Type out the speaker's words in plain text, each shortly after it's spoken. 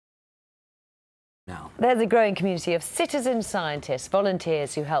now. There's a growing community of citizen scientists,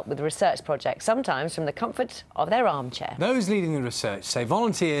 volunteers who help with research projects, sometimes from the comfort of their armchair. Those leading the research say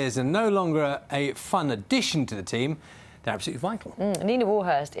volunteers are no longer a fun addition to the team. They're absolutely vital. Nina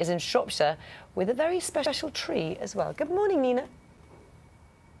Warhurst is in Shropshire with a very special tree as well. Good morning, Nina.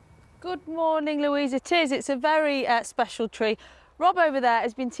 Good morning, Louise. It is. It's a very special tree. Rob over there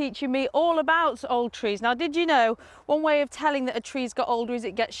has been teaching me all about old trees. Now, did you know one way of telling that a tree's got older is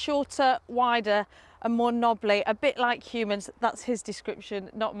it gets shorter, wider and more knobbly, a bit like humans? That's his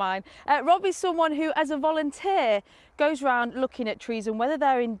description, not mine. Rob is someone who, as a volunteer, goes around looking at trees and whether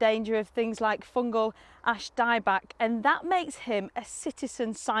they're in danger of things like fungal ash dieback, and that makes him a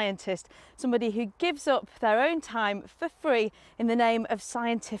citizen scientist, somebody who gives up their own time for free in the name of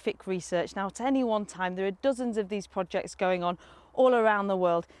scientific research. Now, at any one time, there are dozens of these projects going on all around the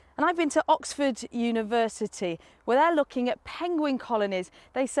world. And I've been to Oxford University, where they're looking at penguin colonies.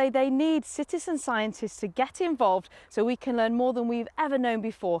 They say they need citizen scientists to get involved so we can learn more than we've ever known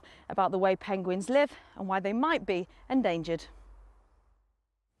before about the way penguins live and why they might be endangered.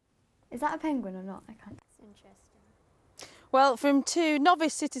 Is that a penguin or not? I can't. It's interesting. Well, from two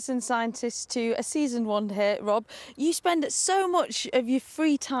novice citizen scientists to a seasoned one here, Rob, you spend so much of your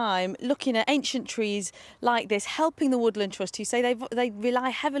free time looking at ancient trees like this, helping the Woodland Trust, who say they rely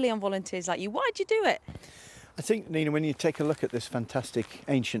heavily on volunteers like you. Why'd you do it? I think, Nina, when you take a look at this fantastic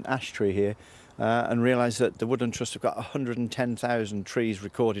ancient ash tree here and realise that the Woodland Trust have got 110,000 trees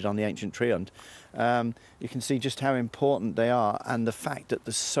recorded on the Ancient Tree Hunt, you can see just how important they are, and the fact that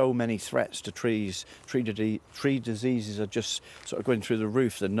there's so many threats to trees. Tree diseases are just sort of going through the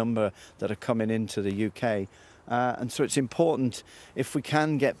roof, the number that are coming into the UK. And so it's important, if we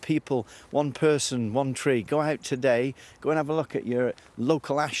can get people, one person, one tree, go out today, go and have a look at your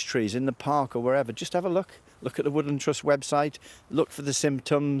local ash trees in the park or wherever. Just have a look. Look at the Woodland Trust website, look for the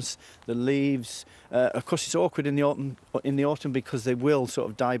symptoms, the leaves. Of course, it's awkward in the autumn because they will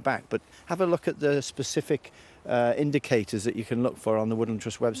sort of die back, but have a look at the specific indicators that you can look for on the Woodland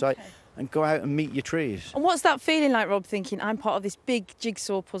Trust website. Okay. And go out and meet your trees. And what's that feeling like, Rob, thinking I'm part of this big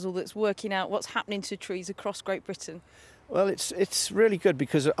jigsaw puzzle that's working out what's happening to trees across Great Britain? Well, it's really good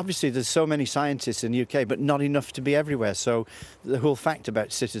because obviously there's so many scientists in the UK, but not enough to be everywhere. So the whole fact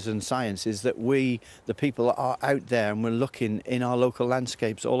about citizen science is that we, the people, are out there and we're looking in our local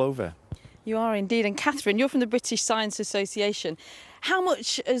landscapes all over. You are indeed. And Catherine, you're from the British Science Association. How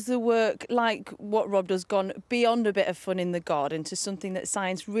much has the work, like what Rob does, gone beyond a bit of fun in the garden to something that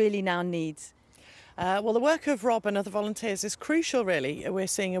science really now needs? Well, the work of Rob and other volunteers is crucial, really. We're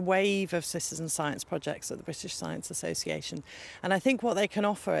seeing a wave of citizen science projects at the British Science Association. And I think what they can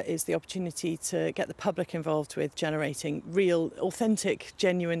offer is the opportunity to get the public involved with generating real, authentic,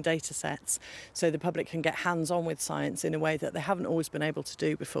 genuine data sets so the public can get hands-on with science in a way that they haven't always been able to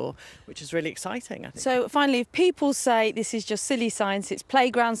do before, which is really exciting, I think. So finally, if people say this is just silly science, it's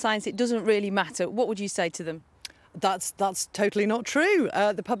playground science, it doesn't really matter, what would you say to them? That's totally not true.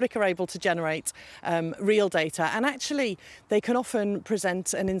 The public are able to generate real data, and actually they can often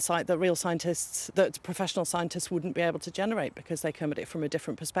present an insight that real scientists, that professional scientists wouldn't be able to generate because they come at it from a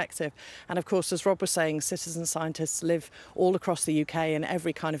different perspective. And of course, as Rob was saying, citizen scientists live all across the UK in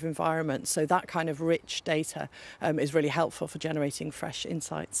every kind of environment, so that kind of rich data is really helpful for generating fresh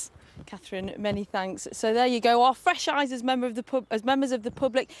insights. Catherine, many thanks. So there you go. Our fresh eyes as members of the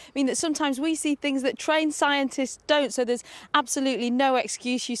public mean that sometimes we see things that trained scientists don't, so there's absolutely no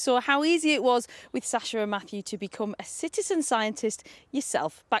excuse. You saw how easy it was with Sasha and Matthew to become a citizen scientist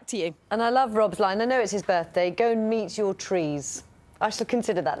yourself. Back to you. And I love Rob's line. I know it's his birthday. Go and meet your trees. I shall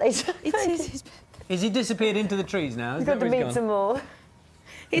consider that later. It is his birthday. Is he disappeared into the trees now? He's got to meet some more.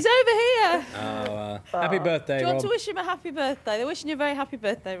 He's over here. Oh, happy birthday, Rob. Do you want to wish him a happy birthday? They're wishing you a very happy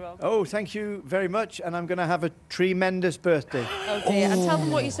birthday, Rob. Oh, thank you very much, and I'm going to have a tremendous birthday. Oh dear, and tell them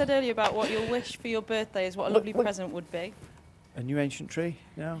what you said earlier about what your wish for your birthday is, what a lovely present would be. A new ancient tree?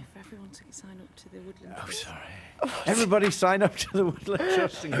 No? For everyone to sign up to the Woodland Trust. Trust. Oh, sorry. Everybody sign up to the Woodland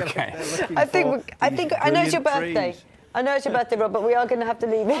Trust and get up there looking I know it's your birthday. Trees. I know it's your birthday, Rob, but we are going to have to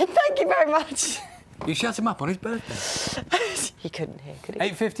leave it. Thank you very much. You shut him up on his birthday. He couldn't hear, could he?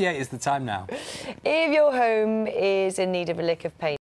 8:58 is the time now. If your home is in need of a lick of paint,